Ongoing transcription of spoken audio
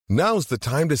Now's the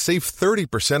time to save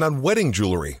 30% on wedding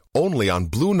jewelry, only on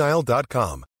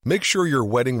BlueNile.com. Make sure your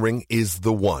wedding ring is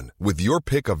the one with your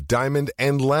pick of diamond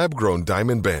and lab-grown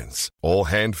diamond bands, all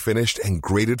hand-finished and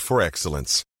graded for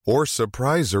excellence. Or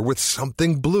surprise her with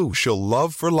something blue she'll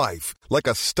love for life, like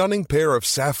a stunning pair of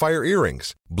sapphire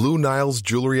earrings. Blue Nile's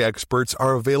jewelry experts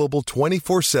are available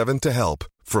 24/7 to help,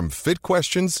 from fit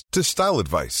questions to style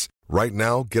advice. Right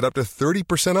now, get up to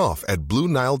 30% off at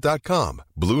BlueNile.com.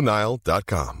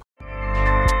 BlueNile.com.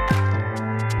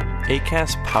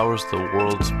 Acast powers the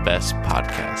world's best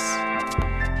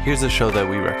podcasts. Here's a show that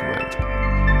we recommend.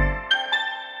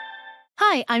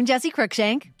 Hi, I'm Jessie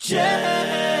Cruikshank. Jessie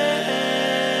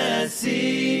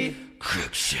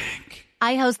Cruikshank.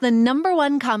 I host the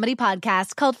 #1 comedy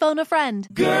podcast called Phone a Friend.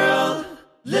 Girl,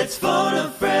 let's phone a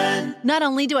friend. Not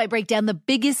only do I break down the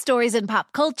biggest stories in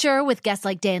pop culture with guests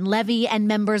like Dan Levy and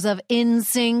members of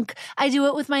NSYNC, I do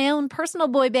it with my own personal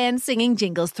boy band singing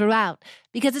jingles throughout.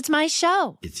 Because it's my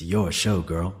show. It's your show,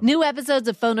 girl. New episodes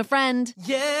of Phone a Friend.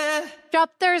 Yeah.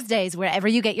 Drop Thursdays wherever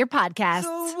you get your podcasts.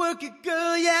 So work it,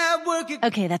 girl, yeah, work it.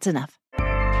 Okay, that's enough.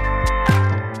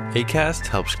 Acast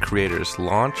helps creators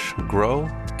launch, grow,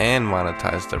 and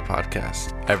monetize their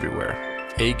podcasts everywhere.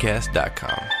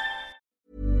 Acast.com.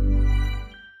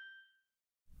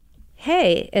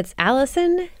 Hey, it's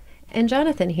Allison and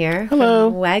Jonathan here. Hello.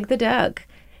 From Wag the Dog.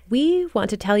 We want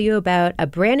to tell you about a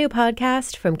brand new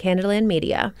podcast from Canadaland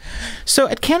Media. So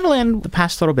at Canadaland, the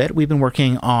past little bit, we've been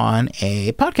working on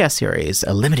a podcast series,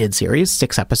 a limited series,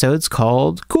 6 episodes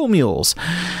called Cool Mules.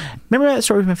 Remember that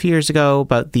story from a few years ago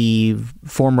about the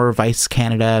former Vice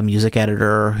Canada music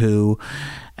editor who,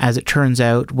 as it turns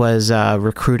out, was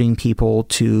recruiting people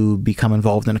to become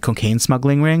involved in a cocaine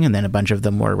smuggling ring, and then a bunch of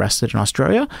them were arrested in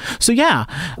Australia? So yeah,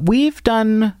 we've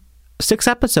done 6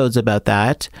 episodes about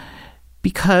that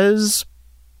because,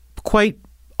 quite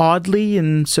oddly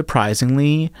and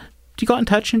surprisingly, you got in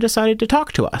touch and decided to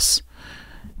talk to us.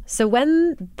 So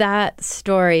when that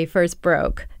story first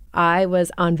broke, I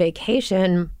was on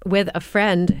vacation with a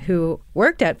friend who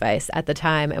worked at Vice at the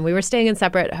time, and we were staying in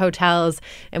separate hotels,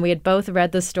 and we had both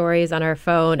read the stories on our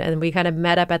phone, and we kind of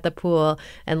met up at the pool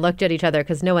and looked at each other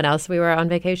because no one else we were on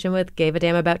vacation with gave a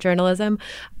damn about journalism.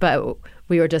 But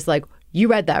we were just like, you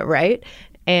read that, right?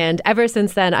 And ever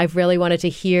since then, I've really wanted to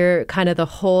hear kind of the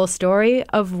whole story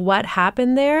of what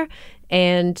happened there.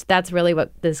 And that's really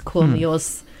what this Cool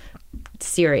Mules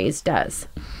series does.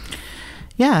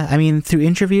 Yeah, I mean, through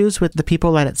interviews with the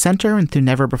people at its center and through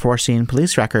never-before-seen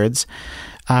police records,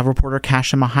 reporter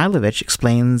Kasia Mihailovich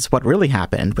explains what really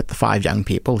happened with the 5 young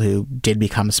people who did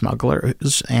become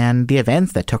smugglers and the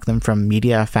events that took them from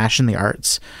media, fashion, the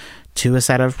arts to a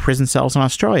set of prison cells in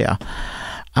Australia.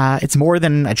 It's more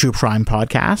than a true crime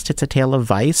podcast. It's a tale of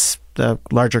vice, the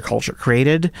larger culture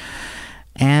created,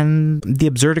 and the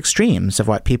absurd extremes of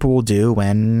what people will do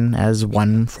when, as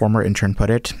one former intern put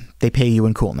it, they pay you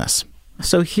in coolness.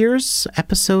 So here's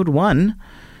episode 1.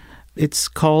 It's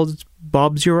called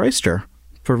Bob's Your Oyster,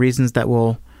 for reasons that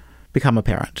will become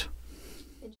apparent.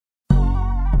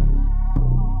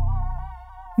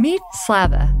 Meet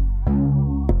Slava.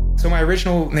 So my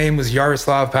original name was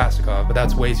Yaroslav Pastikov, but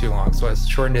that's way too long. So I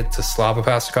shortened it to Slava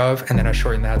Pastikov, and then I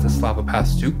shortened that to Slava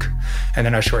Pastuk, and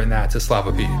then I shortened that to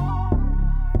Slava P.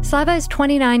 Slava is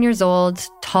 29 years old,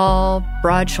 tall,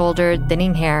 broad-shouldered,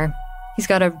 thinning hair. He's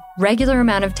got a regular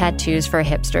amount of tattoos for a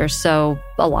hipster, so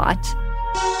a lot.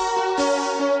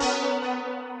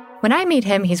 When I meet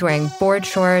him, he's wearing board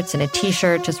shorts and a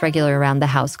t-shirt, just regular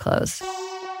around-the-house clothes.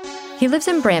 He lives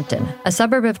in Brampton, a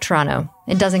suburb of Toronto,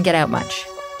 and doesn't get out much.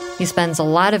 He spends a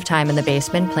lot of time in the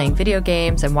basement playing video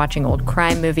games and watching old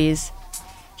crime movies.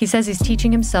 He says he's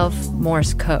teaching himself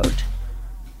Morse code.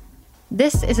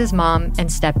 This is his mom and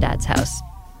stepdad's house.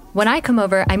 When I come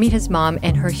over, I meet his mom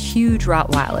and her huge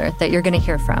Rottweiler that you're going to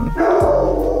hear from.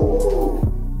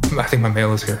 I think my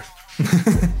mail is here.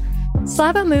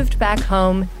 Slava moved back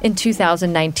home in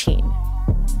 2019.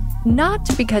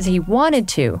 Not because he wanted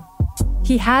to.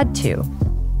 He had to.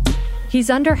 He's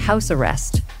under house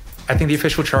arrest. I think the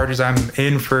official charges I'm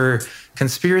in for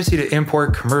conspiracy to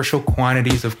import commercial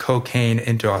quantities of cocaine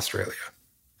into Australia.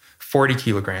 40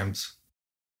 kilograms.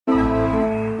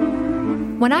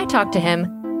 When I talk to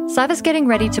him, Slava's getting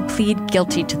ready to plead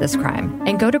guilty to this crime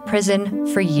and go to prison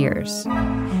for years.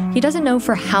 He doesn't know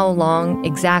for how long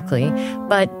exactly,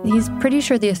 but he's pretty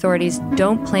sure the authorities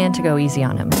don't plan to go easy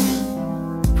on him.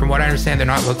 From what I understand, they're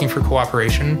not looking for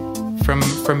cooperation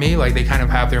from me. Like, they kind of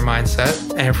have their mind set.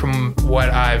 And from what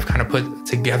I've kind of put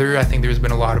together, I think there's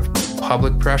been a lot of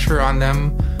public pressure on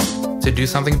them to do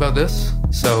something about this.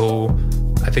 So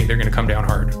I think they're going to come down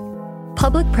hard.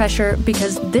 Public pressure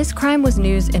because this crime was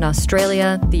news in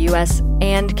Australia, the US,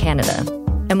 and Canada.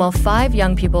 And while 5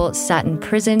 young people sat in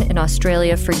prison in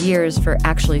Australia for years for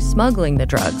actually smuggling the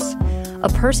drugs, a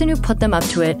person who put them up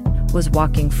to it was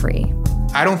walking free.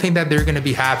 I don't think that they're going to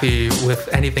be happy with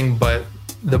anything but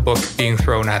the book being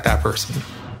thrown at that person.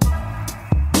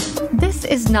 This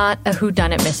is not a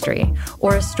whodunit mystery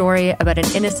or a story about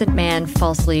an innocent man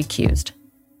falsely accused.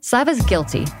 Slava's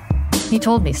guilty. He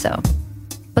told me so.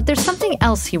 But there's something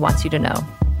else he wants you to know.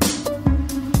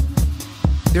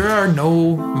 There are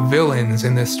no villains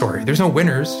in this story. There's no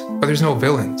winners, but there's no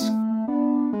villains.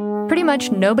 Pretty much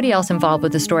nobody else involved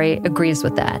with the story agrees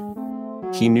with that.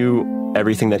 He knew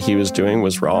everything that he was doing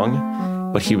was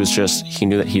wrong, but he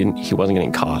knew that he wasn't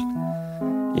getting caught.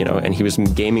 And he was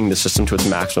gaming the system to its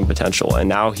maximum potential. And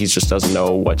now he just doesn't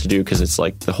know what to do because it's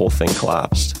like the whole thing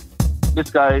collapsed. This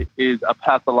guy is a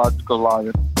pathological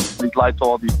liar. He's lied to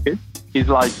all these kids. He's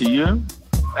lied to you.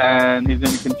 And he's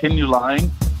going to continue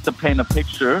lying to paint a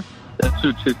picture that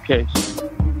suits his case.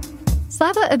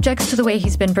 Slava objects to the way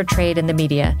he's been portrayed in the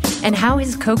media and how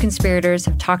his co-conspirators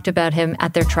have talked about him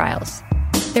at their trials.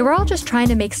 They were all just trying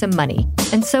to make some money,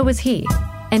 and so was he.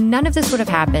 And none of this would have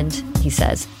happened, he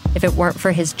says, if it weren't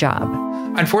for his job.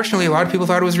 Unfortunately, a lot of people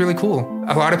thought it was really cool.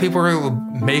 A lot of people were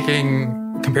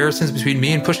making comparisons between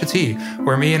me and Pusha T,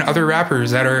 or me and other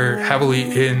rappers that are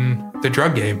heavily in the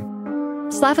drug game.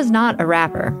 Slava's not a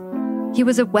rapper. He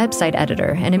was a website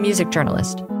editor and a music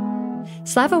journalist.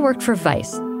 Slava worked for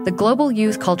Vice, the global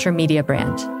youth culture media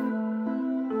brand.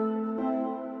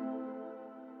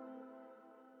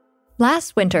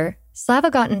 Last winter, Slava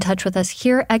got in touch with us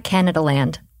here at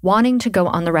Canadaland, wanting to go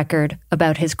on the record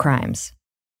about his crimes.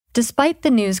 Despite the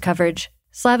news coverage,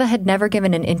 Slava had never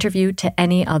given an interview to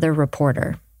any other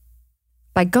reporter.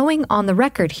 By going on the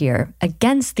record here,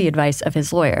 against the advice of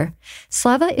his lawyer,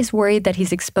 Slava is worried that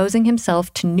he's exposing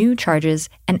himself to new charges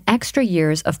and extra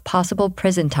years of possible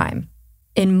prison time.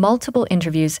 In multiple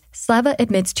interviews, Slava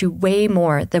admits to way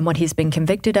more than what he's been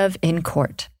convicted of in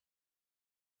court.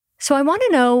 So I want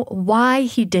to know why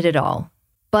he did it all,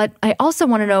 but I also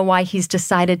want to know why he's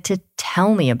decided to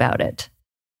tell me about it.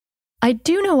 I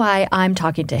do know why I'm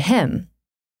talking to him.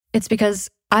 It's because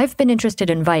I've been interested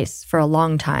in Vice for a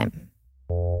long time.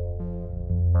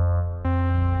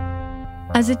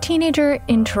 As a teenager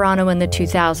in Toronto in the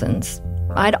 2000s,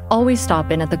 I'd always stop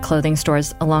in at the clothing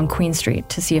stores along Queen Street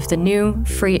to see if the new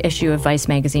free issue of Vice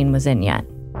magazine was in yet.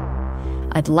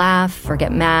 I'd laugh or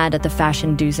get mad at the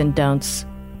fashion do's and don'ts,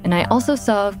 and I also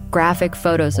saw graphic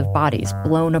photos of bodies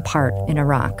blown apart in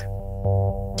Iraq.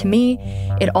 To me,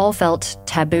 it all felt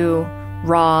taboo,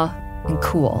 raw, and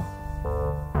cool.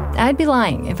 I'd be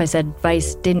lying if I said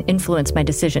Vice didn't influence my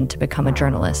decision to become a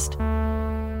journalist.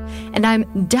 And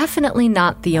I'm definitely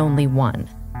not the only one.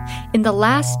 In the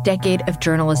last decade of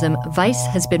journalism, Vice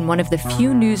has been one of the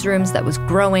few newsrooms that was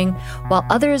growing, while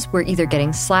others were either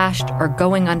getting slashed or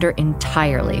going under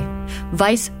entirely.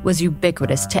 Vice was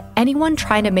ubiquitous to anyone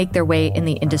trying to make their way in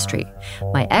the industry.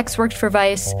 My ex worked for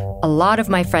Vice, a lot of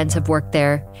my friends have worked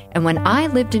there, and when I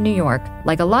lived in New York,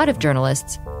 like a lot of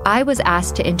journalists, I was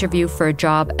asked to interview for a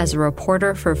job as a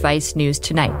reporter for Vice News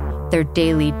Tonight, their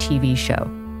daily TV show.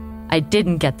 I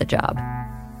didn't get the job.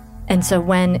 And so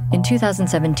when, in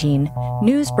 2017,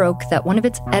 news broke that one of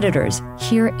its editors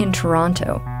here in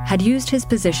Toronto had used his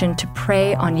position to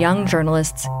prey on young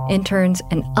journalists, interns,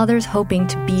 and others hoping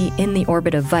to be in the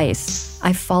orbit of Vice,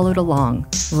 I followed along,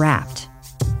 rapt.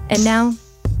 And now,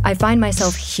 I find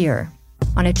myself here,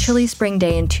 on a chilly spring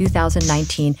day in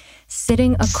 2019,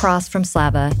 sitting across from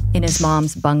Slava in his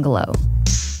mom's bungalow.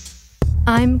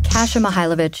 I'm Kasia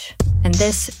Mihailovich, and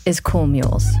this is Cool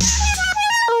Mules.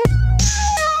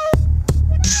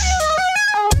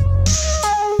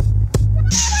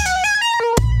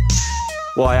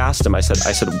 Well, I asked him, I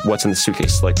said, what's in the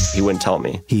suitcase? Like, he wouldn't tell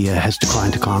me. He has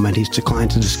declined to comment. He's declined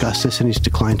to discuss this, and he's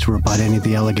declined to rebut any of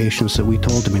the allegations that we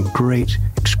told him in great,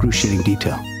 excruciating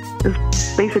detail.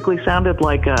 This basically sounded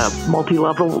like a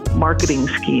multi-level marketing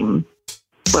scheme,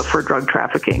 but for drug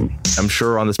trafficking. I'm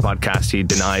sure on this podcast he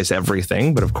denies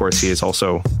everything, but of course he is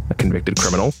also a convicted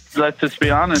criminal. Let's just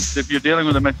be honest, if you're dealing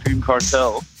with a Mexican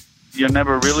cartel, you're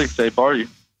never really safe, are you?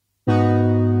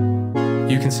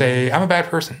 You can say, I'm a bad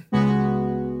person,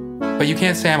 but you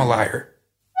can't say I'm a liar.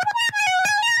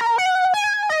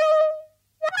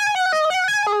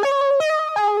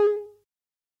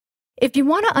 If you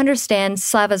want to understand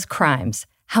Slava's crimes,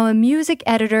 how a music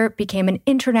editor became an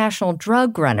international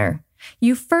drug runner,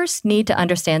 you first need to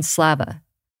understand Slava.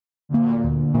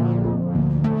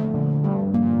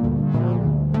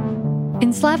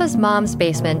 In Slava's mom's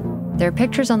basement, there are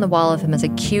pictures on the wall of him as a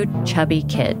cute, chubby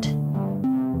kid.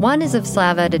 One is of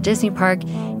Slava at a Disney park,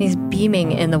 and he's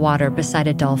beaming in the water beside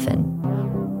a dolphin.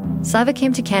 Slava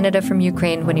came to Canada from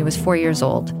Ukraine when he was 4 years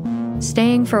old,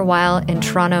 staying for a while in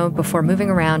Toronto before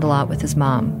moving around a lot with his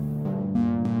mom.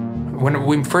 When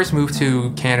we first moved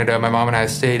to Canada, my mom and I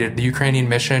stayed at the Ukrainian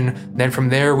mission. Then from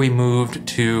there, we moved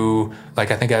to, I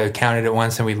think I counted it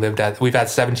once, and we've had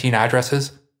 17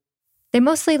 addresses. They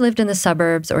mostly lived in the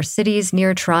suburbs or cities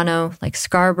near Toronto, like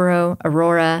Scarborough,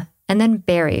 Aurora, and then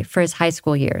Barrie for his high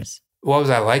school years. What was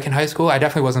I like in high school? I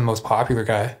definitely wasn't the most popular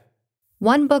guy.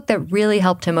 One book that really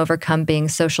helped him overcome being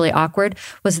socially awkward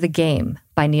was The Game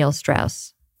by Neil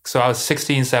Strauss. So I was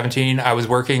 16, 17. I was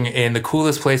working in the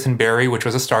coolest place in Barrie, which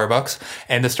was a Starbucks.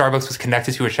 And the Starbucks was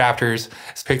connected to a Chapters.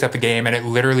 I picked up The Game, and it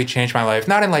literally changed my life.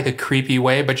 Not in a creepy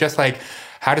way, but just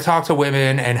how to talk to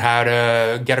women and how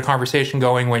to get a conversation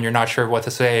going when you're not sure what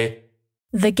to say.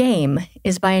 The Game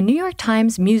is by a New York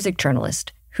Times music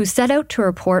journalist who set out to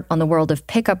report on the world of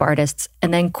pickup artists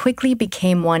and then quickly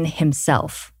became one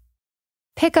himself.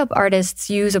 Pickup artists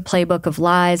use a playbook of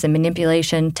lies and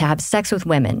manipulation to have sex with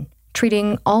women,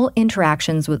 treating all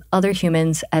interactions with other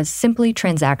humans as simply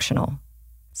transactional.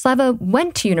 Slava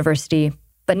went to university,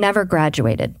 but never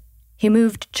graduated. He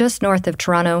moved just north of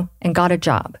Toronto and got a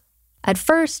job. At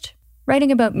first,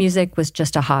 writing about music was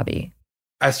just a hobby.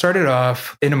 I started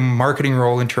off in a marketing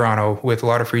role in Toronto with a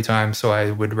lot of free time, so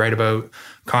I would write about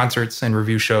concerts and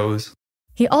review shows.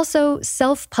 He also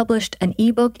self-published an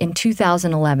ebook in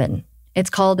 2011. It's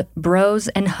called Bros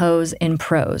and Hoes in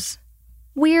Prose.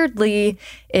 Weirdly,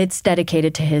 it's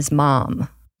dedicated to his mom.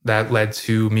 That led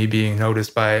to me being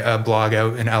noticed by a blog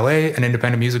out in LA, an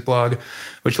independent music blog,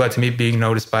 which led to me being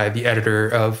noticed by the editor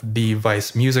of the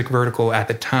Vice music vertical at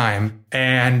the time.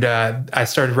 And I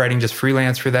started writing just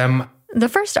freelance for them. The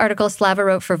first article Slava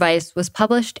wrote for Vice was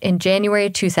published in January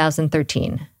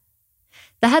 2013.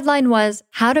 The headline was,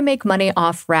 How to Make Money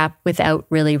Off Rap Without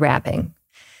Really Rapping.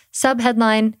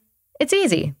 Subheadline, It's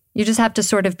easy. You just have to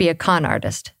sort of be a con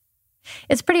artist.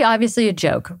 It's pretty obviously a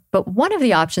joke, but one of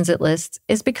the options it lists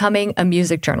is becoming a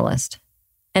music journalist.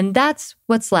 And that's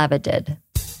what Slava did.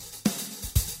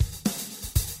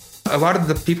 A lot of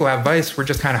the people at Vice were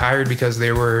just kind of hired because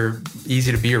they were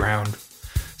easy to be around.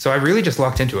 So I really just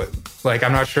lucked into it.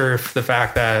 I'm not sure if the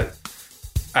fact that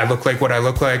I look like what I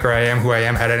look like or I am who I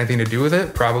am had anything to do with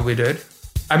it. Probably did.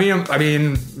 I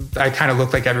mean, I kind of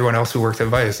look like everyone else who worked at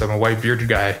Vice. I'm a white bearded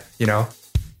guy,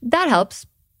 That helps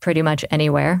pretty much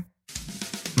anywhere.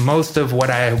 Most of what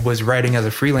I was writing as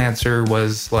a freelancer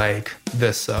was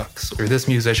this sucks, or this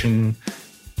musician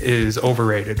is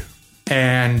overrated.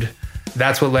 And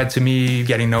that's what led to me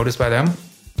getting noticed by them.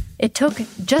 It took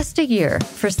just a year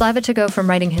for Slava to go from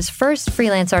writing his first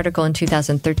freelance article in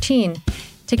 2013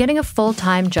 to getting a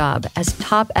full-time job as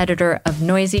top editor of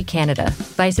Noisy Canada,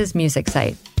 Vice's music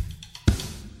site.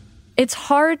 It's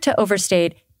hard to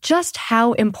overstate just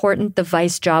how important the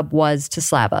Vice job was to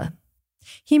Slava.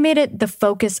 He made it the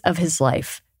focus of his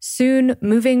life, soon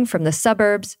moving from the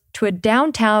suburbs to a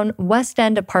downtown West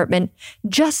End apartment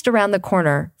just around the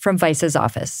corner from Vice's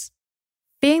office.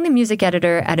 Being the music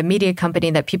editor at a media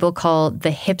company that people call the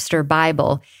hipster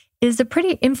Bible is a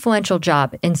pretty influential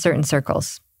job in certain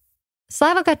circles.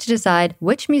 Slava got to decide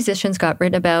which musicians got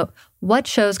written about, what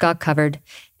shows got covered,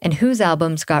 and whose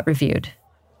albums got reviewed.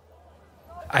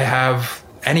 I have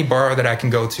any bar that I can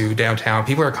go to downtown.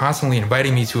 People are constantly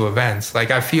inviting me to events.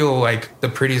 I feel like the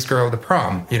prettiest girl at the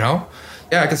prom, Yeah,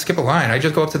 I can skip a line. I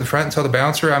just go up to the front and tell the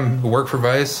bouncer I work for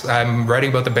Vice. I'm writing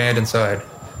about the band inside.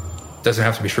 Doesn't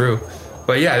have to be true.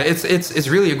 But yeah, it's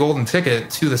really a golden ticket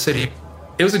to the city.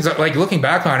 It was looking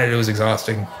back on it was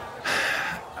exhausting.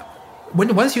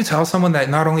 Once you tell someone that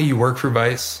not only you work for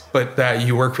Vice, but that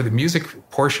you work for the music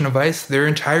portion of Vice, their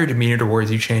entire demeanor towards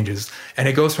you changes. And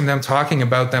it goes from them talking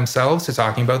about themselves to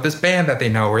talking about this band that they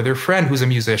know, or their friend who's a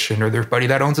musician, or their buddy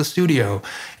that owns a studio.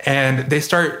 And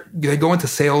they go into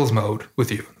sales mode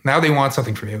with you. Now they want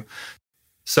something from you.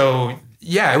 So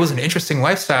yeah, it was an interesting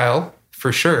lifestyle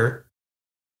for sure.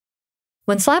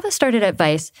 When Slava started at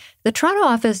Vice, the Toronto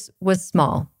office was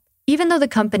small, even though the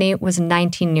company was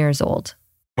 19 years old.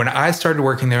 When I started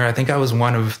working there, I think I was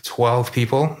one of 12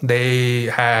 people. They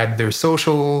had their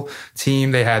social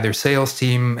team, they had their sales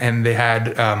team, and they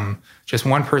had just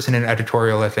one person in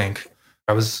editorial, I think.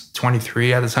 I was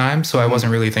 23 at the time, so I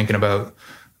wasn't really thinking about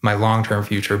my long-term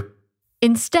future.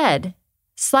 Instead,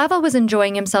 Slava was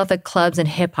enjoying himself at clubs and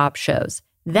hip-hop shows,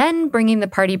 then bringing the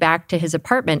party back to his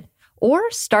apartment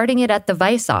or starting it at the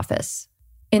Vice office.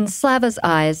 In Slava's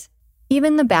eyes,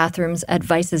 even the bathrooms at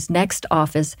Vice's next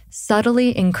office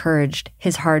subtly encouraged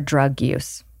his hard drug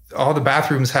use. all the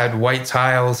bathrooms had white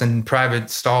tiles and private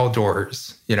stall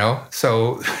doors, you know?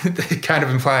 So it kind of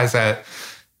implies that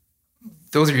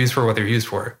those are used for what they're used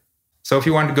for. So if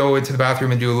you wanted to go into the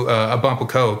bathroom and do a bump of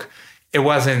Coke, it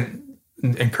wasn't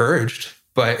encouraged,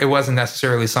 but it wasn't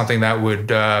necessarily something that would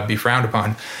be frowned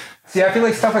upon. See, I feel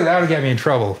like stuff like that would get me in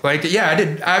trouble. Like,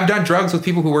 yeah, I've done drugs with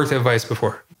people who worked at Vice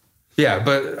before. Yeah,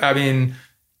 but I mean,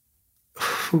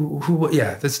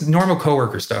 yeah, that's normal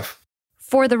coworker stuff.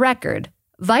 For the record,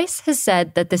 Vice has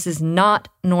said that this is not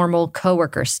normal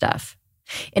coworker stuff.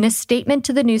 In a statement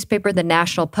to the newspaper The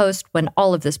National Post when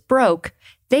all of this broke,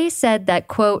 they said that,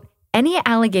 quote, any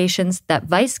allegations that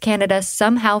Vice Canada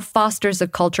somehow fosters a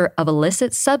culture of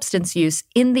illicit substance use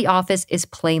in the office is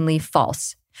plainly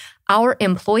false. Our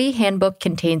employee handbook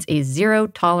contains a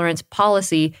zero-tolerance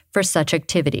policy for such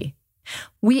activity.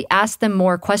 We asked them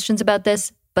more questions about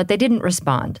this, but they didn't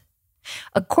respond.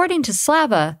 According to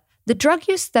Slava, the drug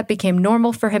use that became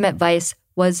normal for him at Vice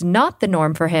was not the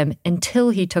norm for him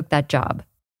until he took that job.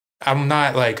 I'm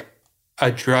not like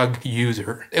a drug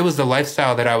user. It was the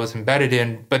lifestyle that I was embedded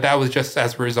in, but that was just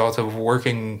as a result of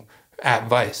working at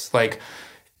Vice. Like,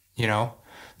 you know,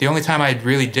 the only time I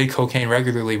really did cocaine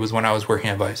regularly was when I was working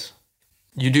at Vice.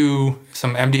 You do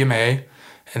some MDMA,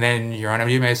 and then you're on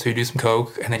MDMA, so you do some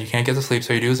coke, and then you can't get to sleep,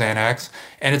 so you do Xanax.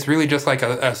 And it's really just like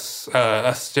a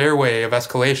stairway of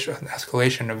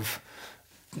escalation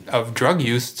of drug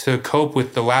use to cope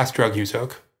with the last drug you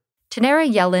took. Tanera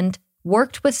Yelland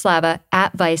worked with Slava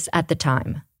at Vice at the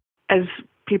time. As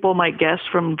people might guess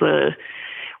from the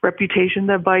reputation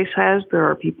that Vice has, there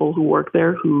are people who work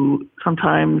there who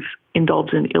sometimes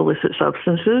indulge in illicit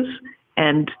substances,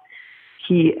 and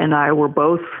he and I were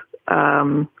both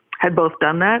had both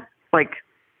done that, like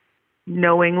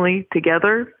knowingly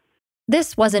together.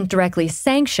 This wasn't directly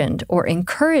sanctioned or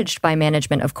encouraged by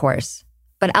management, of course,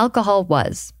 but alcohol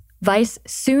was. Vice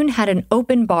soon had an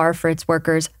open bar for its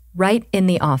workers right in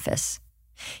the office.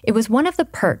 It was one of the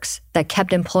perks that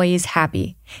kept employees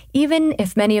happy, even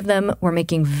if many of them were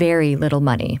making very little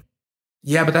money.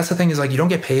 Yeah, but that's the thing is, like, you don't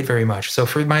get paid very much. So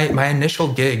for my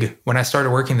initial gig, when I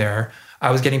started working there,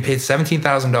 I was getting paid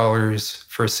 $17,000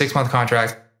 for a 6-month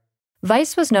contract.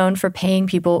 Vice was known for paying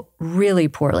people really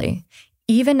poorly,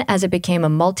 even as it became a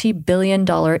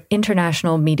multi-billion-dollar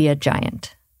international media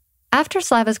giant. After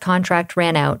Slava's contract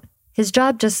ran out, his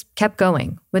job just kept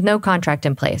going with no contract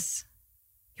in place.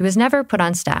 He was never put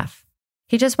on staff.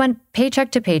 He just went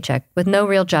paycheck to paycheck with no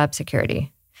real job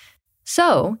security.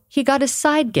 So he got a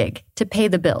side gig to pay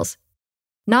the bills.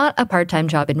 Not a part-time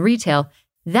job in retail.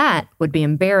 That would be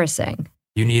embarrassing.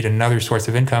 You need another source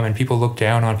of income, and people look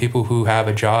down on people who have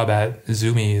a job at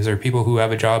Zoomies or people who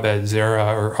have a job at Zara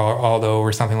or Aldo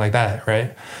or something like that,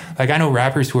 right? Like, I know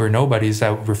rappers who are nobodies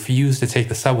that refuse to take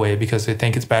the subway because they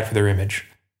think it's bad for their image.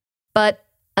 But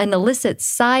an illicit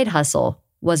side hustle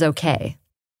was okay.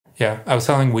 Yeah, I was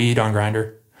selling weed on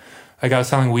Grindr. Like, I was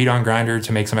selling weed on Grindr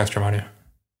to make some extra money.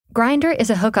 Grindr is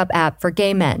a hookup app for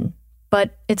gay men,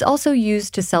 but it's also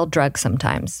used to sell drugs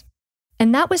sometimes.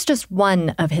 And that was just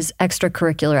one of his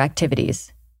extracurricular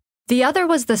activities. The other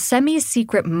was the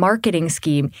semi-secret marketing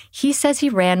scheme he says he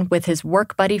ran with his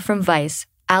work buddy from Vice,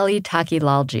 Ali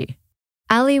Takilalji.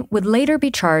 Ali would later be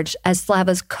charged as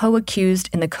Slava's co-accused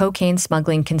in the cocaine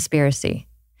smuggling conspiracy.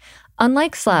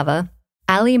 Unlike Slava,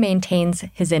 Ali maintains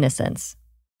his innocence.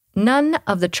 None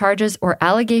of the charges or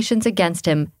allegations against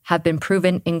him have been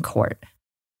proven in court.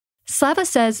 Slava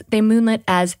says they moonlit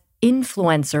as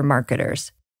influencer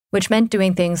marketers, which meant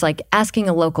doing things like asking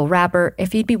a local rapper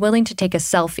if he'd be willing to take a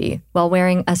selfie while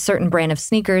wearing a certain brand of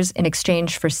sneakers in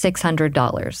exchange for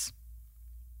 $600.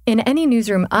 In any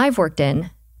newsroom I've worked in,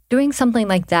 doing something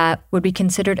like that would be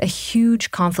considered a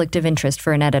huge conflict of interest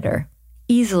for an editor,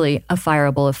 easily a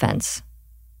fireable offense.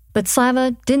 But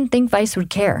Slava didn't think Vice would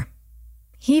care.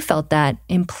 He felt that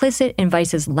implicit in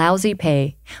Vice's lousy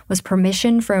pay was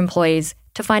permission for employees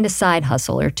to find a side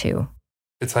hustle or two.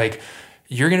 It's like,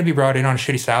 you're going to be brought in on a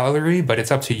shitty salary, but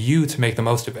it's up to you to make the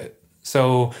most of it.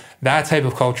 So that type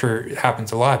of culture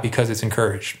happens a lot because it's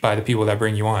encouraged by the people that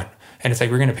bring you on. And it's like,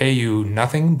 we're going to pay you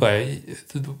nothing, but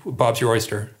Bob's your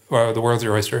oyster, or the world's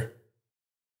your oyster.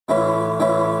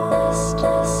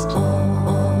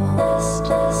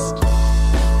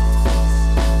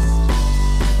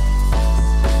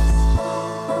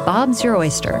 Bob's your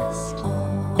oyster.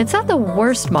 It's not the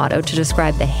worst motto to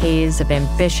describe the haze of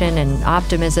ambition and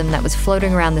optimism that was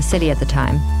floating around the city at the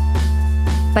time.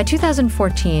 By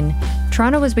 2014,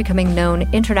 Toronto was becoming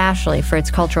known internationally for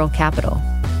its cultural capital.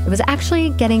 It was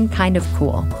actually getting kind of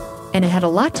cool, and it had a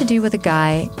lot to do with a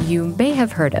guy you may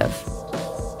have heard of.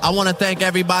 I want to thank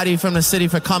everybody from the city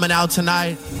for coming out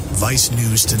tonight. Vice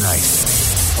News Tonight.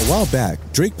 A while back,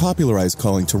 Drake popularized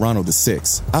calling Toronto the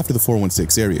 6 after the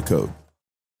 416 area code.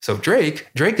 So Drake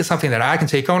is something that I can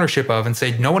take ownership of and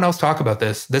say, no one else talk about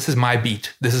this. This is my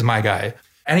beat. This is my guy.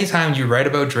 Anytime you write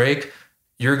about Drake,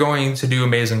 you're going to do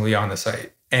amazingly on the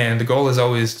site. And the goal is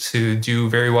always to do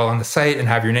very well on the site and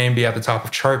have your name be at the top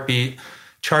of Chartbeat.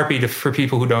 Chartbeat, for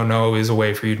people who don't know, is a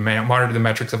way for you to monitor the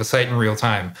metrics of a site in real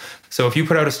time. So if you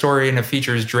put out a story and it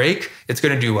features Drake, it's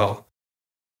going to do well.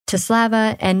 To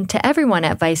Slava and to everyone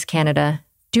at Vice Canada,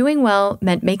 doing well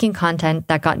meant making content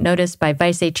that got noticed by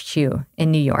Vice HQ in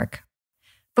New York.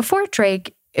 Before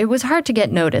Drake, it was hard to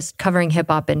get noticed covering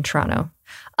hip-hop in Toronto.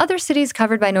 Other cities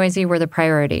covered by Noisy were the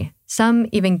priority, some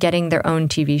even getting their own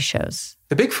TV shows.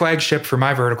 The big flagship for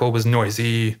my vertical was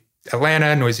Noisy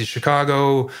Atlanta, Noisy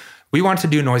Chicago. We wanted to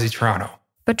do Noisy Toronto.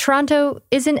 But Toronto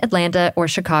isn't Atlanta or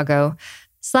Chicago.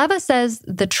 Slava says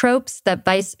the tropes that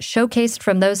Vice showcased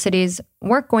from those cities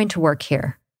weren't going to work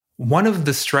here. One of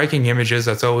the striking images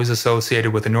that's always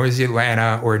associated with a Noisy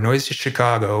Atlanta or a Noisy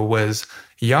Chicago was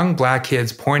young black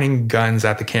kids pointing guns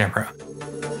at the camera.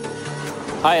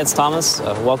 Hi, it's Thomas.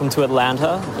 Welcome to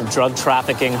Atlanta, a drug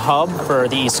trafficking hub for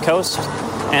the East Coast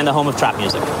and the home of trap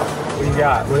music. What you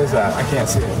got? What is that? I can't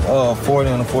see it. 40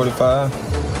 and a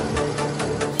 45.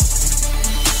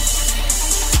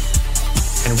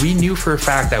 And we knew for a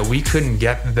fact that we couldn't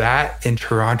get that in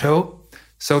Toronto.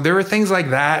 So there were things like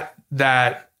that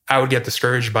I would get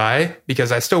discouraged by,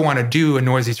 because I still want to do a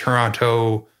Noisy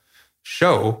Toronto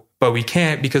show, but we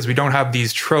can't because we don't have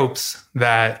these tropes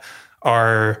that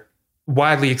are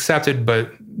widely accepted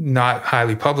but not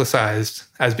highly publicized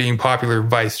as being popular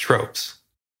Vice tropes.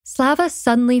 Slava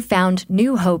suddenly found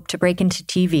new hope to break into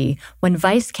TV when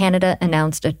Vice Canada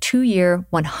announced a 2-year,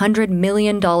 $100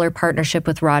 million partnership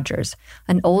with Rogers,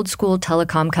 an old-school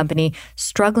telecom company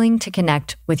struggling to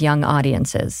connect with young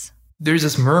audiences. There's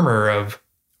this murmur of,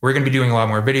 we're going to be doing a lot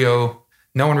more video.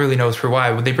 No one really knows for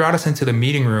why. But they brought us into the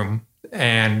meeting room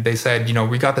and they said,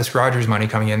 we got this Rogers money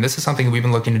coming in. This is something we've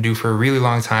been looking to do for a really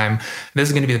long time. This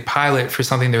is going to be the pilot for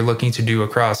something they're looking to do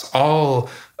across all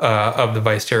of the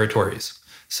Vice territories.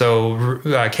 So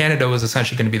Canada was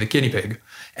essentially going to be the guinea pig.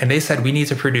 And they said, we need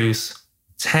to produce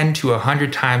 10 to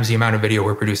 100 times the amount of video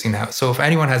we're producing now. So if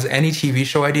anyone has any TV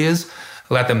show ideas,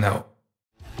 let them know.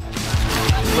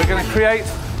 We're going to create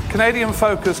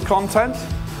Canadian-focused content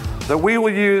that we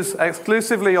will use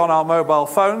exclusively on our mobile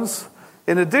phones.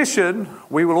 In addition,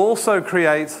 we will also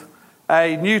create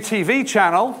a new TV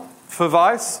channel for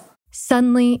Vice.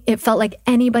 Suddenly, it felt like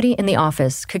anybody in the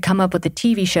office could come up with a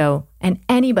TV show and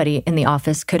anybody in the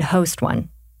office could host one.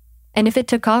 And if it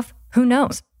took off, who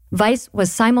knows? Vice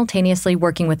was simultaneously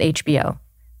working with HBO.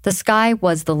 The sky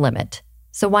was the limit.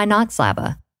 So why not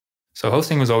Slava? So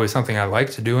hosting was always something I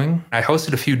liked doing. I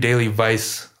hosted a few daily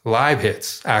Vice live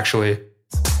hits, actually.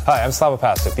 Hi, I'm Slava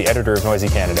Pastic, the editor of Noisy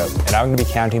Canada, and I'm going to be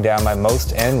counting down my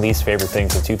most and least favorite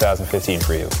things of 2015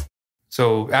 for you.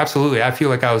 So absolutely, I feel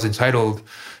like I was entitled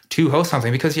to host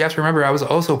something because you have to remember I was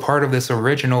also part of this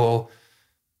original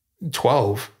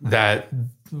 12 that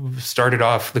started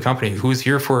off the company, who was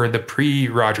here for the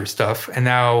pre-Rogers stuff, and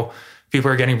now people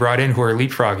are getting brought in who are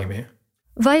leapfrogging me.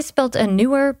 Vice built a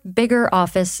newer, bigger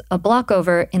office a block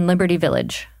over in Liberty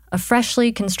Village, a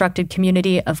freshly constructed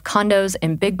community of condos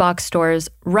and big box stores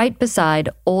right beside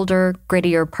older,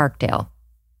 grittier Parkdale.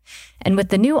 And with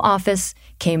the new office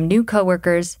came new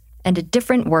coworkers and a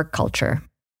different work culture.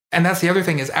 And that's the other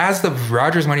thing is, as the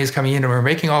Rogers money is coming in and we're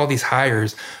making all these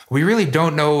hires, we really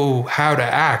don't know how to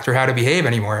act or how to behave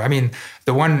anymore. I mean,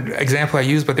 the one example I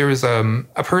used, but there was a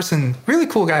person, really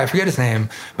cool guy, I forget his name,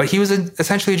 but he was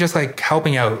essentially just like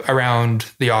helping out around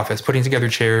the office, putting together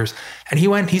chairs. And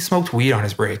he smoked weed on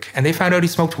his break. And they found out he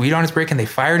smoked weed on his break and they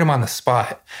fired him on the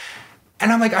spot.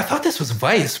 And I'm like, I thought this was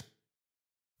Vice.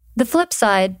 The flip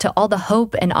side to all the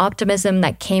hope and optimism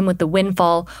that came with the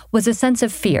windfall was a sense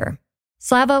of fear.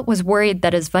 Slava was worried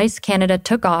that as Vice Canada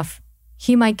took off,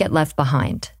 he might get left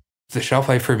behind. The shelf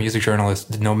life for a music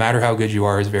journalist, no matter how good you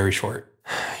are, is very short.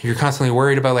 You're constantly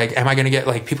worried about, am I going to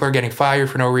get, people are getting fired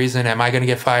for no reason. Am I going to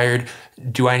get fired?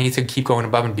 Do I need to keep going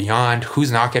above and beyond?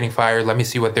 Who's not getting fired? Let me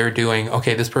see what they're doing.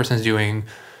 Okay, this person's doing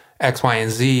X, Y,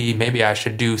 and Z. Maybe I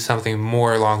should do something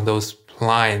more along those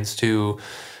lines to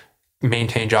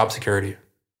maintain job security.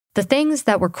 The things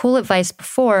that were cool at Vice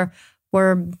before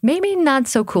were maybe not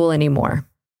so cool anymore.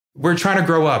 We're trying to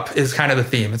grow up is kind of the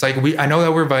theme. It's like, I know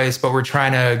that we're Vice, but we're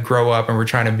trying to grow up and we're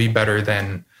trying to be better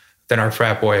than our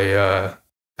frat boy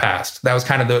past. That was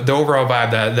kind of the overall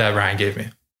vibe that Ryan gave me.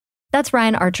 That's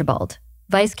Ryan Archibald,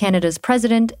 Vice Canada's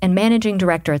president and managing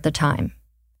director at the time.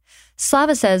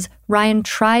 Slava says Ryan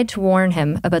tried to warn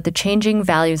him about the changing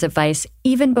values of Vice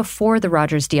even before the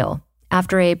Rogers deal,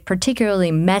 after a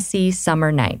particularly messy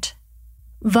summer night.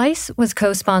 Vice was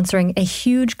co-sponsoring a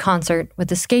huge concert with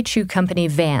the skate shoe company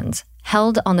Vans,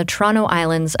 held on the Toronto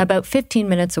Islands about 15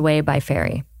 minutes away by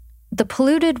ferry. The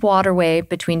polluted waterway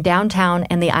between downtown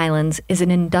and the islands is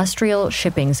an industrial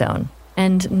shipping zone,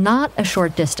 and not a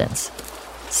short distance.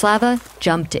 Slava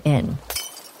jumped in.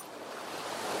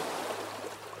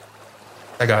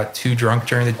 I got too drunk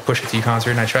during the Pusha T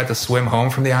concert and I tried to swim home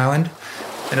from the island.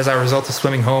 And as a result of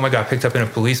swimming home, I got picked up in a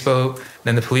police boat.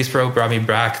 Then the police boat brought me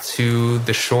back to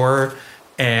the shore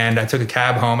and I took a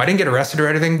cab home. I didn't get arrested or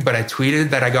anything, but I tweeted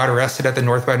that I got arrested at the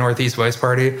North by Northeast Vice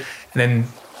party. And then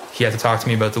he had to talk to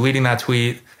me about deleting that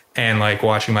tweet and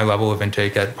watching my level of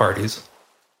intake at parties.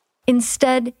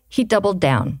 Instead, he doubled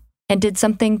down and did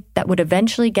something that would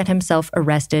eventually get himself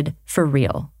arrested for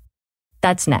real.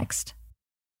 That's next.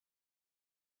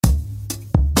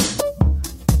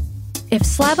 If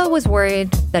Slava was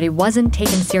worried that he wasn't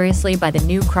taken seriously by the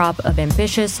new crop of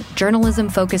ambitious,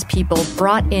 journalism-focused people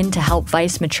brought in to help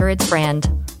Vice mature its brand,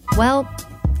 well,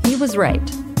 he was right.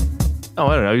 Oh,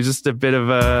 I don't know. He's just a bit of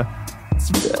a...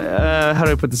 how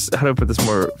do I put this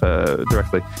more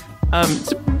directly?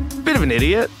 He's a bit of an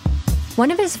idiot.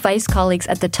 One of his Vice colleagues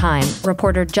at the time,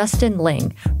 reporter Justin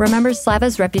Ling, remembers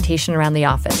Slava's reputation around the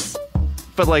office.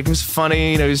 But he was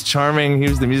funny, he was charming, he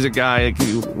was the music guy.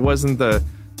 He wasn't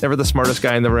never the smartest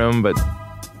guy in the room, but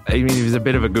he was a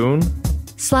bit of a goon.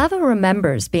 Slava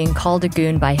remembers being called a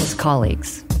goon by his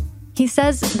colleagues. He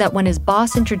says that when his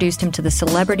boss introduced him to the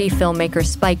celebrity filmmaker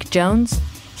Spike Jonze,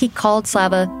 he called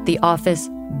Slava the office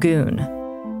goon.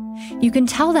 You can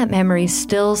tell that memory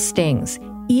still stings,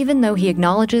 even though he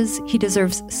acknowledges he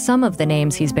deserves some of the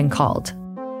names he's been called.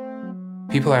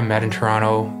 People I met in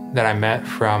Toronto that I met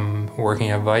from working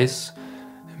at Vice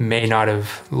may not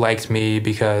have liked me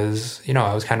because,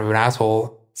 I was kind of an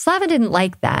asshole. Slava didn't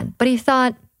like that, but he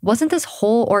thought, wasn't this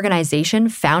whole organization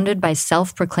founded by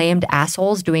self-proclaimed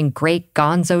assholes doing great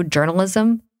gonzo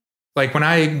journalism? When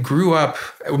I grew up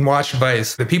and watched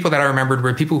Vice, the people that I remembered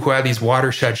were people who had these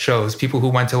watershed shows, people who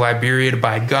went to Liberia to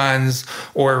buy guns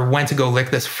or went to go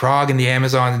lick this frog in the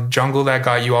Amazon jungle that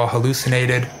got you all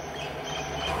hallucinated.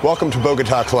 Welcome to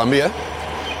Bogota, Colombia.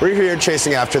 We're here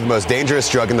chasing after the most dangerous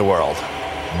drug in the world,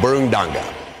 Burundanga.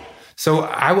 So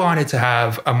I wanted to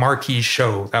have a marquee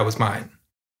show that was mine.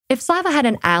 If Slava had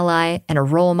an ally and a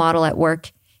role model at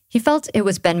work, he felt it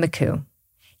was Ben Makuch.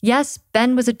 Yes,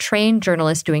 Ben was a trained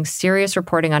journalist doing serious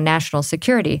reporting on national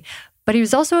security, but he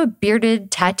was also a bearded,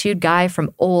 tattooed guy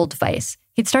from old Vice.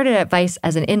 He'd started at Vice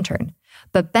as an intern,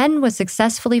 but Ben was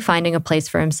successfully finding a place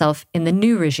for himself in the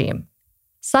new regime.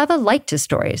 Slava liked his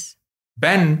stories.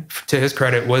 Ben, to his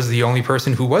credit, was the only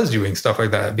person who was doing stuff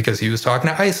like that because he was talking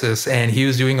to ISIS and he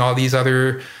was doing all these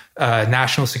other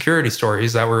national security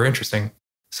stories that were interesting.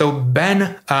 So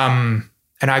Ben and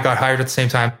I got hired at the same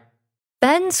time.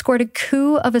 Ben scored a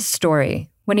coup of a story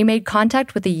when he made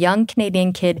contact with a young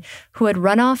Canadian kid who had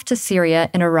run off to Syria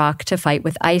and Iraq to fight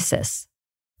with ISIS.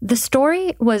 The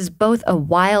story was both a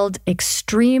wild,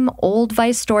 extreme old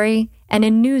Vice story and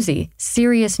a newsy,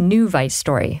 serious new Vice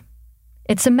story.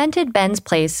 It cemented Ben's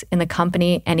place in the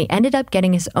company, and he ended up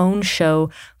getting his own show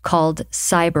called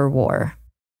Cyber War.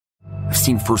 I've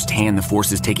seen firsthand the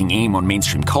forces taking aim on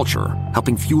mainstream culture,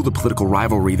 helping fuel the political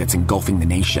rivalry that's engulfing the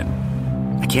nation.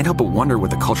 I can't help but wonder what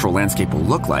the cultural landscape will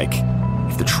look like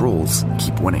if the trolls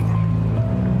keep winning.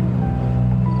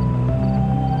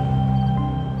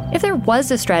 If there was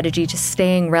a strategy to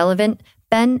staying relevant,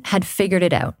 Ben had figured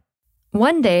it out.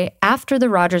 One day, after the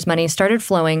Rogers money started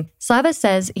flowing, Slava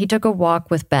says he took a walk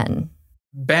with Ben.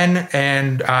 Ben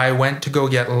and I went to go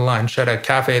get lunch at a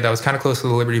cafe that was kind of close to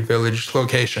the Liberty Village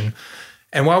location.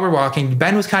 And while we're walking,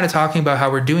 Ben was kind of talking about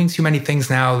how we're doing too many things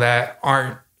now that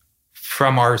aren't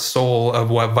from our soul of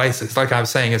what Vice is. Like I was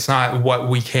saying, it's not what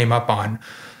we came up on.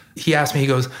 He asked me, he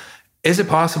goes, is it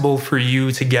possible for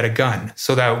you to get a gun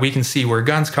so that we can see where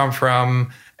guns come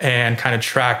from and kind of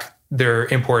track their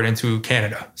import into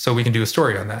Canada so we can do a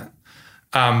story on that?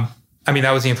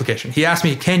 That was the implication. He asked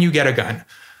me, can you get a gun?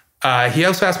 He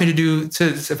also asked me to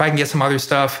if I can get some other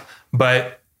stuff,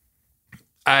 but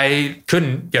I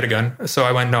couldn't get a gun. So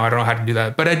I went, no, I don't know how to do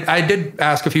that. But I did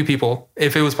ask a few people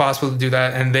if it was possible to do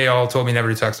that. And they all told me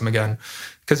never to text them a gun.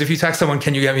 Because if you text someone,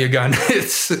 can you get me a gun?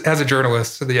 It's as a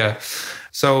journalist. Yeah.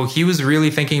 So he was really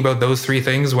thinking about those three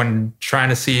things when trying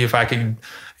to see if I could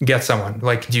get someone.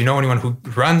 Do you know anyone who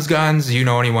runs guns? Do you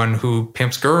know anyone who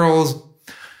pimps girls?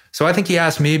 So I think he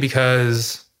asked me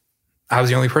because I was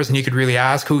the only person he could really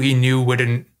ask who he knew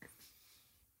wouldn't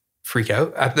freak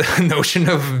out at the notion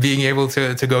of being able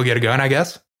to go get a gun, I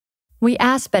guess. We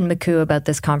asked Ben Makuch about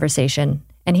this conversation,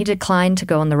 and he declined to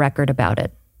go on the record about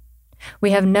it.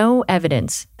 We have no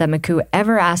evidence that Miku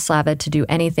ever asked Slava to do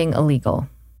anything illegal.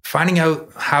 Finding out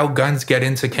how guns get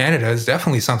into Canada is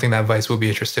definitely something that Vice will be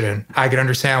interested in. I could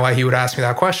understand why he would ask me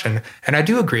that question. And I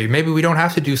do agree. Maybe we don't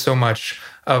have to do so much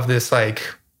of this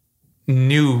like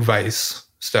new Vice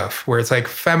stuff where it's like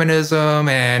feminism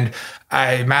and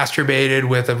I masturbated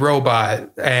with a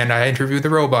robot and I interviewed the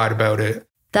robot about it.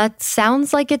 That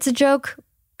sounds like it's a joke,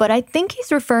 but I think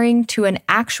he's referring to an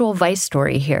actual Vice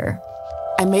story here.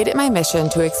 I made it my mission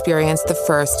to experience the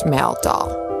first male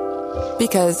doll.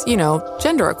 Because,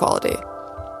 gender equality.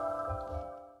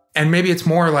 And maybe it's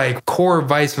more like core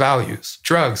Vice values,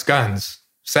 drugs, guns,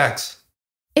 sex.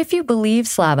 If you believe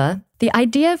Slava, the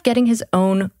idea of getting his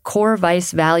own core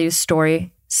Vice values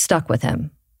story stuck with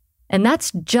him. And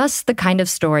that's just the kind of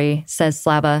story, says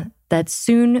Slava, that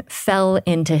soon fell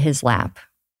into his lap.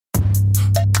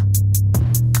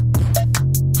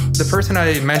 The person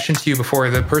I mentioned to you before,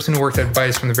 the person who worked at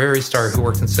Vice from the very start, who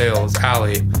worked in sales,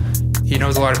 Ali, he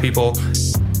knows a lot of people.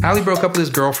 Ali broke up with his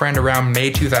girlfriend around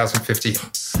May 2015.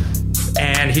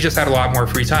 And he just had a lot more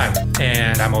free time.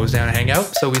 And I'm always down to hang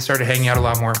out, so we started hanging out a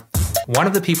lot more. One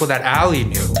of the people that Ali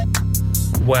knew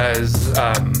was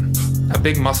a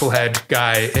big musclehead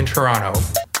guy in Toronto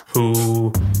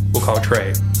who we'll call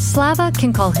Trey. Slava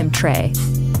can call him Trey,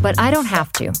 but I don't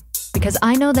have to, because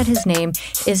I know that his name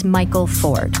is Michael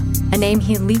Ford, a name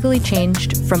he legally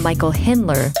changed from Michael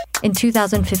Hindler in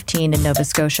 2015 in Nova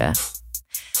Scotia.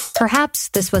 Perhaps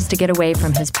this was to get away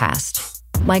from his past.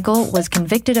 Michael was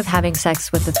convicted of having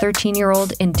sex with a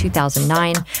 13-year-old in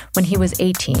 2009 when he was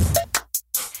 18.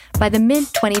 By the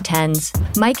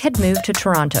mid-2010s, Mike had moved to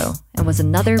Toronto and was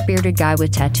another bearded guy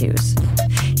with tattoos.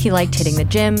 He liked hitting the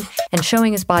gym and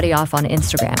showing his body off on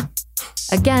Instagram.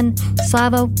 Again,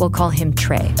 Slava will call him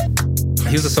Trey.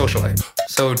 He was a socialite.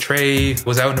 So Trey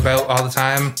was out and about all the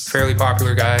time, fairly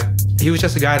popular guy. He was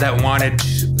just a guy that wanted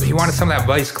some of that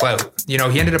Vice clout. He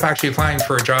ended up actually applying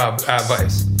for a job at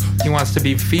Vice. He wants to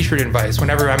be featured in Vice.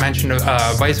 Whenever I mentioned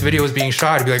a Vice video was being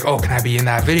shot, he'd be like, oh, can I be in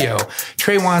that video?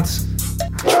 Trey wants...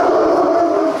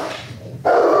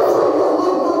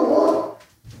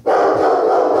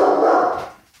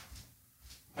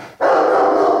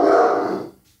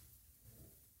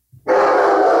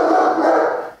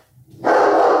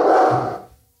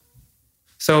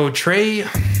 So Trey,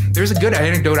 there's a good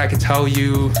anecdote I could tell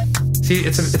you. See,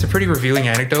 it's a pretty revealing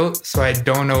anecdote, so I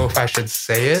don't know if I should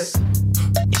say it.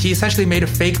 He essentially made a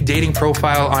fake dating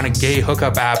profile on a gay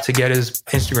hookup app to get his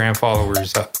Instagram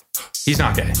followers up. He's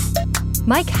not gay.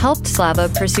 Mike helped Slava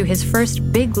pursue his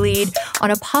first big lead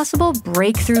on a possible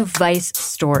breakthrough Vice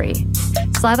story.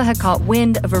 Slava had caught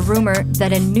wind of a rumor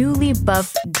that a newly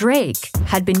buff Drake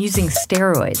had been using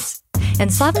steroids,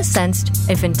 and Slava sensed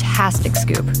a fantastic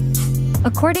scoop.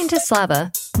 According to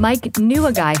Slava, Mike knew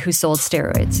a guy who sold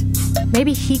steroids.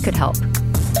 Maybe he could help.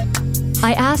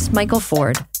 I asked Michael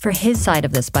Ford for his side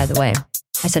of this, by the way.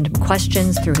 I sent him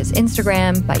questions through his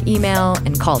Instagram, by email,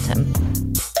 and called him.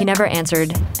 He never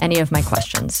answered any of my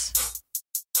questions.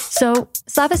 So,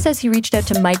 Slava says he reached out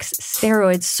to Mike's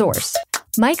steroid source.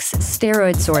 Mike's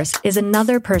steroid source is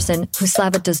another person who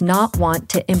Slava does not want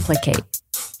to implicate.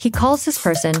 He calls this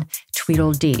person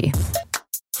Tweedledee.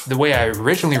 The way I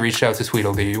originally reached out to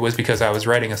Tweedledee was because I was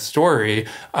writing a story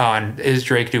on is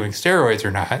Drake doing steroids or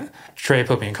not. Trey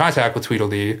put me in contact with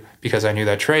Tweedledee because I knew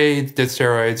that Trey did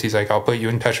steroids. He's like, I'll put you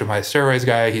in touch with my steroids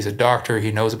guy. He's a doctor.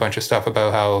 He knows a bunch of stuff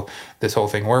about how this whole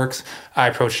thing works. I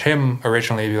approached him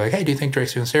originally to be like, hey, do you think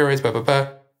Drake's doing steroids? Blah, blah, blah.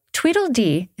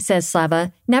 Tweedledee, says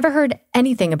Slava, never heard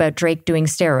anything about Drake doing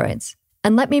steroids.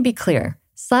 And let me be clear,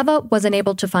 Slava wasn't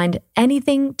able to find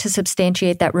anything to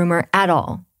substantiate that rumor at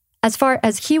all. As far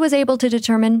as he was able to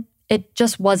determine, it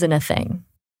just wasn't a thing.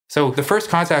 So the first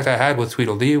contact I had with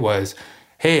Tweedledee was,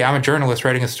 hey, I'm a journalist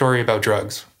writing a story about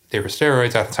drugs. They were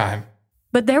steroids at the time.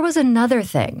 But there was another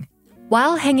thing.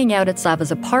 While hanging out at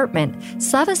Slava's apartment,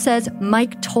 Slava says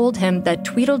Mike told him that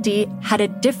Tweedledee had a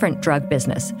different drug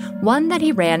business, one that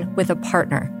he ran with a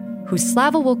partner, who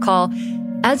Slava will call,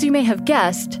 as you may have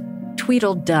guessed,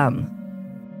 Tweedledum.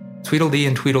 Tweedledee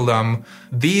and Tweedledum,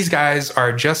 these guys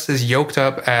are just as yoked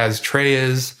up as Trey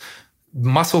is,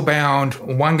 muscle-bound.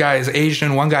 One guy is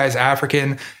Asian, one guy is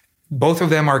African. Both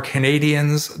of them are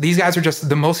Canadians. These guys are just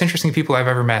the most interesting people I've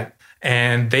ever met.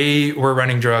 And they were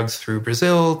running drugs through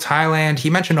Brazil, Thailand. He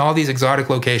mentioned all these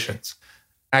exotic locations.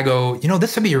 I go,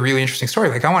 this would be a really interesting story.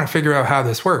 I want to figure out how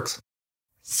this works.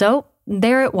 So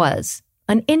there it was,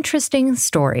 an interesting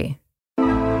story.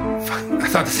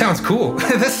 I thought, this sounds cool.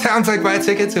 This sounds like my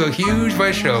ticket to a huge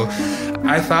Vice show.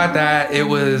 I thought that it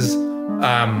was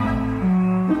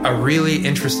a really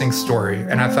interesting story.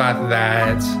 And I thought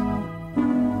that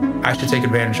I should take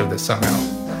advantage of this somehow.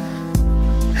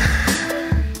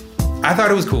 I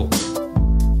thought it was cool.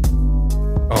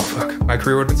 Oh, fuck. My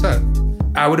career would have been set.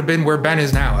 I would have been where Ben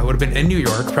is now. I would have been in New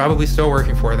York, probably still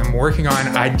working for them, working on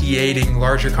ideating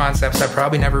larger concepts that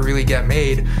probably never really get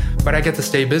made, but I get to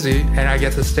stay busy and I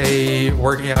get to stay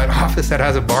working at an office that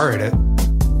has a bar in it.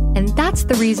 And that's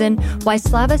the reason why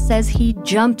Slava says he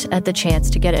jumped at the chance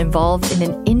to get involved in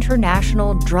an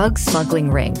international drug smuggling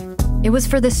ring. It was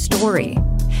for the story.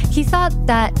 He thought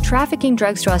that trafficking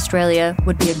drugs to Australia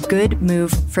would be a good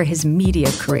move for his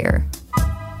media career.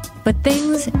 But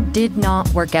things did not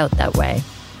work out that way.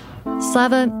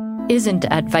 Slava isn't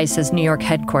at Vice's New York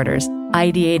headquarters,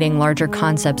 ideating larger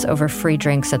concepts over free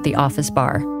drinks at the office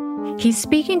bar. He's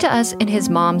speaking to us in his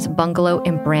mom's bungalow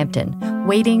in Brampton,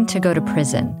 waiting to go to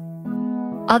prison.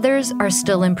 Others are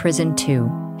still in prison too,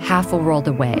 half a world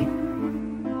away.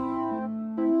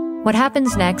 What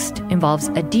happens next involves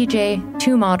a DJ,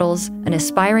 2 models, an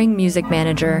aspiring music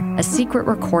manager, a secret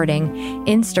recording,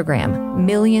 Instagram,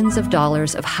 millions of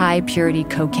dollars of high-purity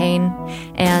cocaine,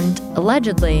 and,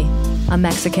 allegedly, a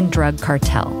Mexican drug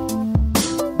cartel.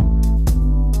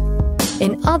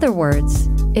 In other words,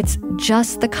 it's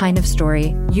just the kind of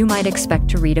story you might expect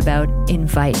to read about in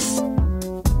Vice.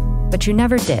 But you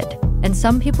never did. And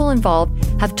some people involved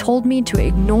have told me to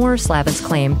ignore Slava's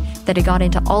claim that he got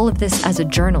into all of this as a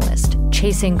journalist,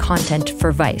 chasing content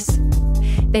for Vice.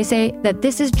 They say that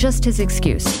this is just his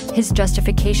excuse, his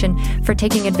justification for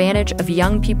taking advantage of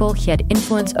young people he had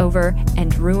influence over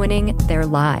and ruining their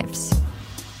lives.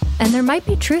 And there might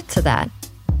be truth to that.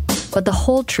 But the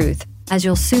whole truth, as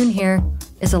you'll soon hear,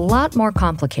 is a lot more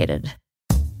complicated.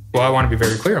 Well, I want to be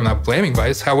very clear. I'm not blaming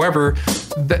Vice. However,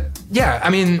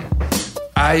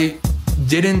 I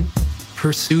didn't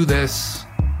pursue this.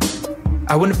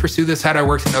 I wouldn't have pursued this had I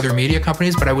worked in other media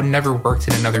companies, but I would never worked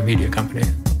in another media company.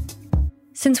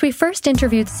 Since we first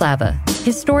interviewed Slava,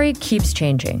 his story keeps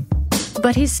changing.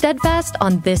 But he's steadfast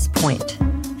on this point,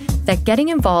 that getting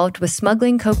involved with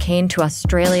smuggling cocaine to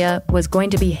Australia was going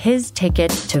to be his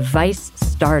ticket to Vice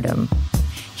stardom.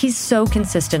 He's so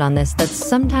consistent on this that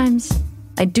sometimes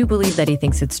I do believe that he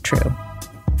thinks it's true.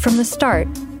 From the start,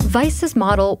 Vice's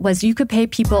model was you could pay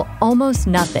people almost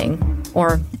nothing,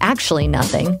 or actually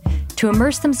nothing, to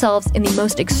immerse themselves in the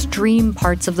most extreme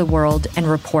parts of the world and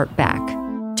report back,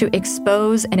 to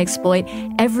expose and exploit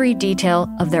every detail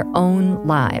of their own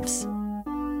lives.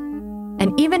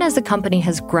 And even as the company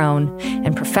has grown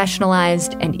and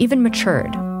professionalized and even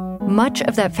matured, much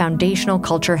of that foundational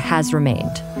culture has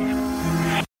remained.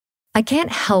 I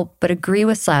can't help but agree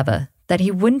with Slava that he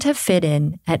wouldn't have fit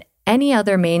in at any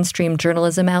other mainstream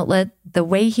journalism outlet the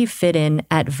way he fit in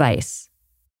at Vice.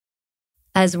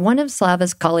 As one of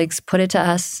Slava's colleagues put it to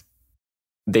us,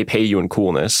 they pay you in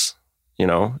coolness,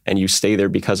 and you stay there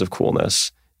because of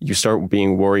coolness. You start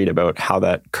being worried about how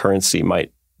that currency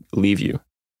might leave you.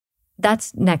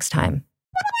 That's next time.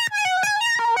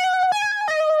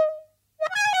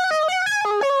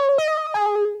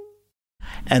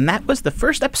 And that was the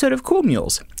first episode of Cool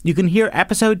Mules. You can hear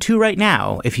episode 2 right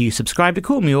now if you subscribe to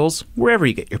Cool Mules wherever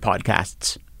you get your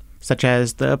podcasts, such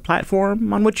as the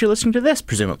platform on which you're listening to this,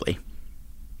 presumably.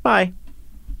 Bye.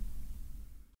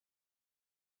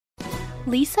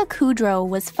 Lisa Kudrow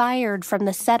was fired from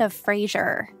the set of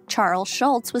Frasier. Charles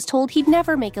Schultz was told he'd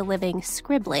never make a living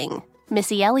scribbling.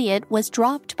 Missy Elliott was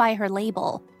dropped by her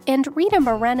label. And Rita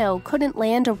Moreno couldn't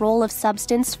land a role of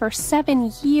substance for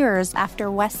 7 years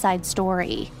after West Side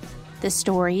Story. The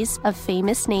stories of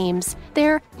famous names,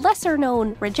 their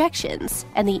lesser-known rejections,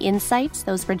 and the insights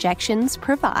those rejections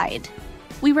provide.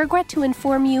 We regret to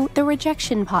inform you The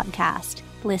Rejection Podcast.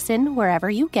 Listen wherever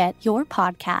you get your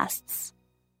podcasts.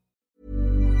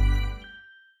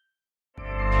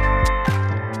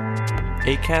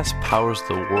 Acast powers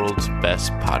the world's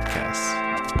best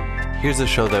podcasts. Here's a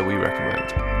show that we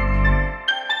recommend.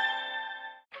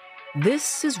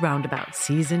 This is Roundabout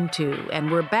Season 2,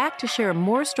 and we're back to share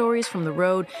more stories from the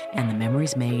road and the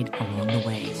memories made along the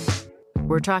way.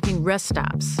 We're talking rest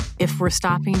stops. If we're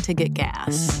stopping to get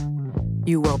gas,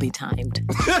 you will be timed.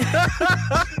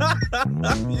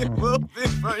 You will be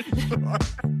for sure.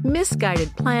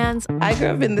 Misguided plans. I grew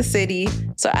up in the city,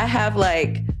 so I have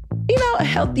a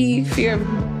healthy fear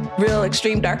of real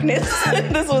extreme darkness.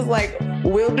 This was like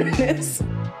wilderness.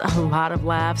 A lot of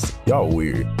laughs. Y'all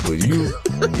weird, but you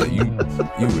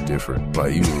were different.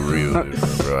 You were real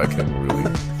different, bro. I can't really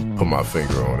put my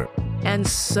finger on it. And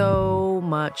so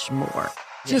much more.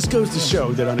 Just goes to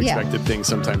show that unexpected things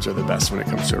sometimes are the best when it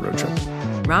comes to a road trip.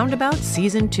 Roundabout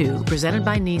Season 2, presented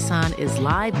by Nissan, is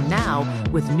live now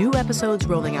with new episodes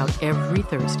rolling out every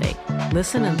Thursday.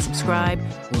 Listen and subscribe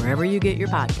wherever you get your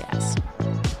podcasts.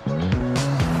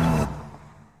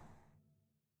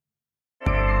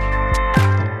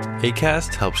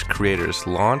 Acast helps creators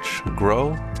launch,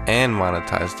 grow, and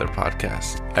monetize their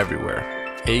podcasts everywhere.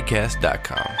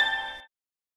 Acast.com.